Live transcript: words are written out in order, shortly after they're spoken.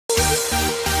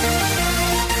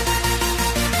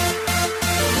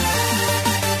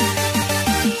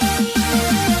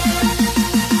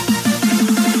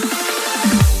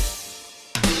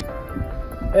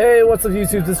what's up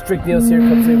YouTube, this is Strict News here,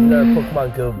 comes in with another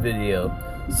Pokemon Go video.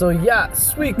 So yeah,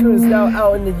 Suicune is now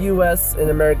out in the US and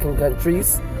American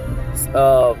countries.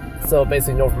 So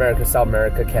basically North America, South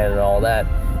America, Canada, all that.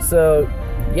 So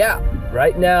yeah,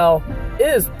 right now it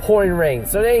is pouring rain.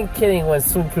 So they ain't kidding when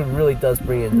Suicune really does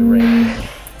bring in the rain.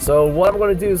 So what I'm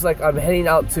going to do is I'm heading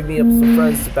out to meet up with some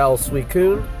friends to battle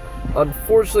Suicune.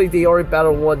 Unfortunately, they already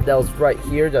battled one that was right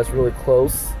here, that's really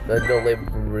close. There's no label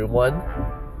for one.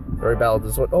 Already battled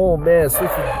this one. Oh man,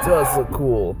 Suicune does look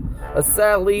cool.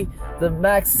 Sadly, the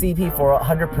max CP for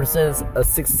 100% is a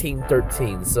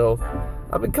 1613. So,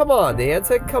 I mean, come on,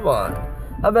 Niantic, come on.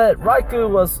 I bet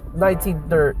Raikou was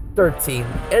 1913,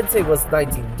 Entei was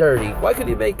 1930. Why couldn't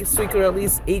you make Suicune at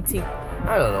least 18?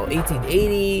 I don't know,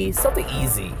 1880, something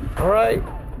easy. Alright?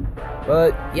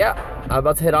 But yeah, I'm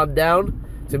about to head on down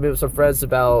to meet with some friends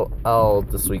about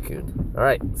the Suicune.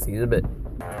 Alright, see you in a bit.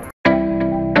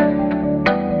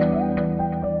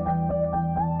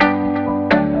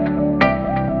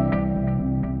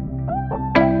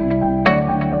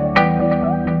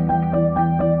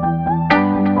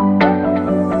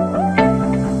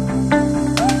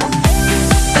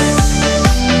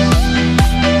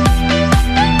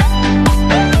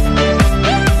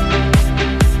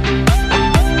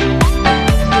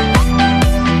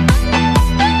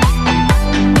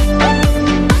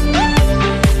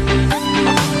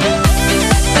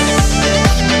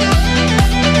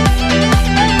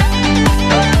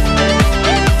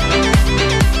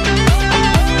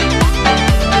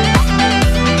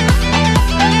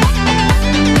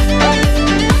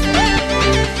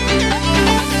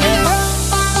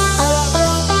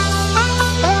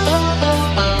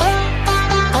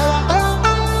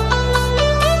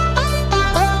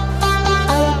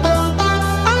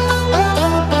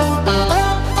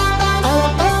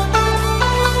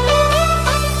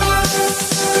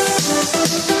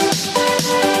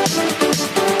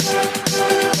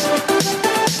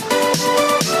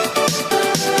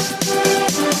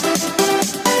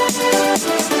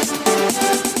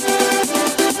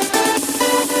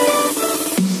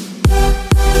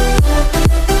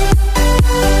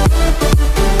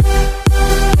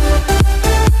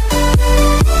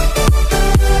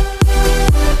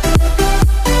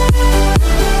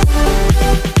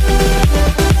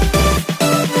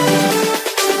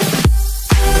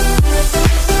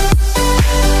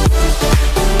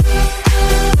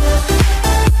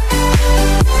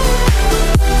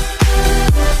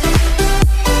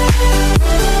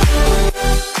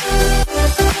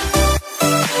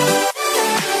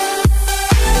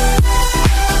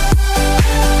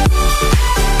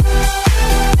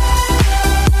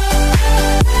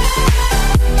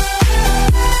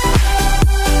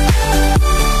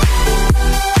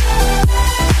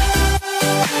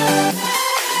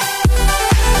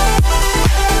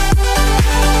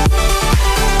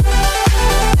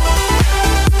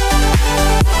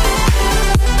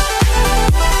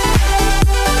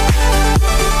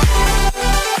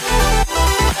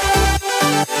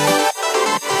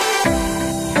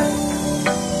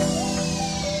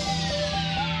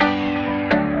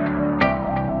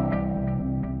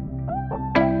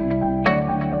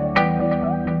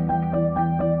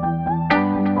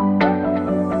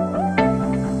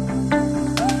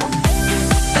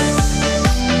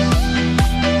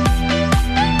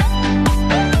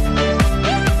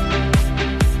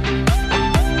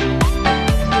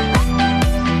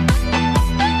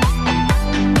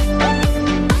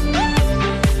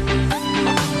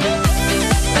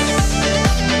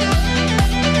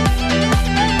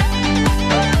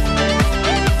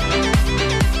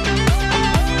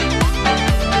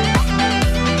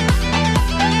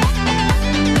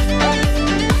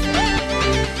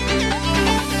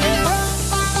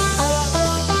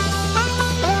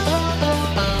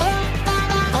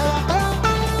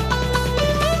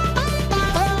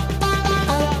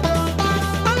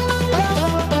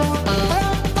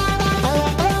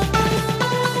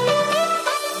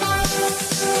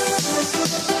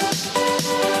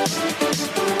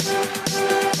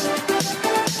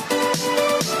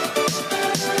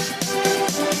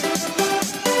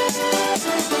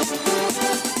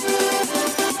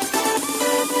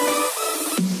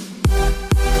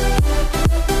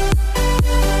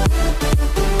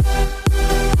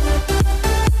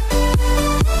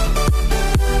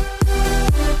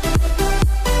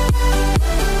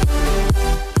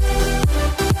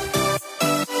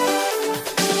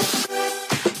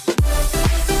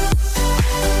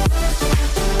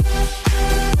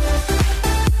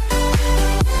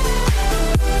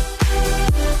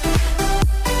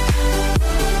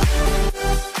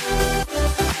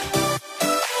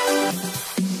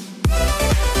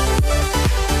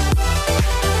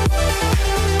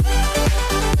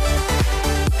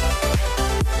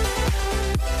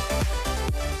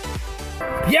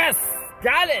 Yes!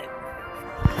 Got it!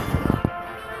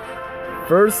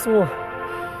 First one.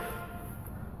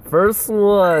 First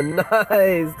one.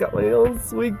 Nice! Got my own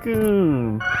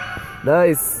Suicune.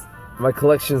 Nice. My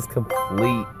collection's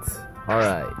complete.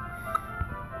 Alright.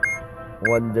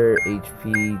 Wonder,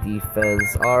 HP,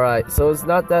 defense. Alright, so it's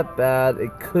not that bad.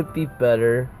 It could be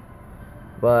better.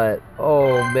 But,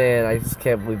 oh man, I just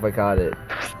can't believe I got it.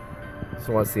 Just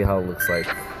want to see how it looks like.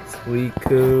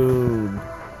 Suicune.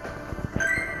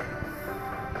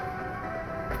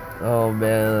 Oh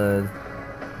man.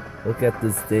 Look at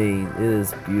this thing. It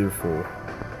is beautiful.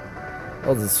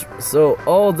 Oh,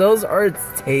 oh, those are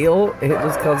its tail? It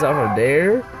just comes out from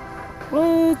there?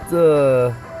 What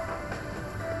the?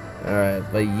 Alright,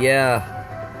 but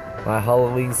yeah. My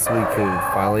Halloween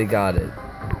Suicune. Finally got it.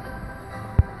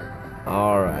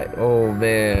 Alright. Oh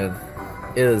man.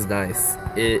 It is nice.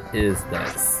 It is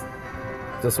nice.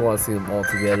 Just want to see them all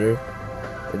together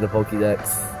in the Pokédex.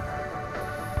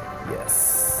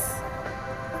 Yes.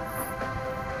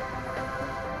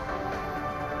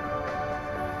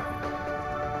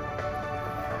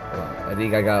 I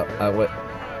think I got. I went.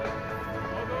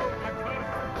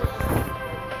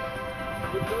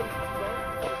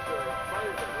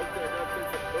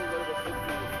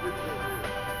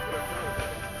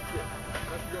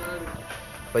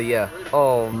 But yeah,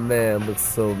 oh man, looks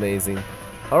so amazing.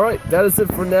 Alright, that is it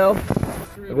for now.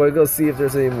 I'm going to go see if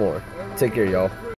there's any more. Take care, y'all.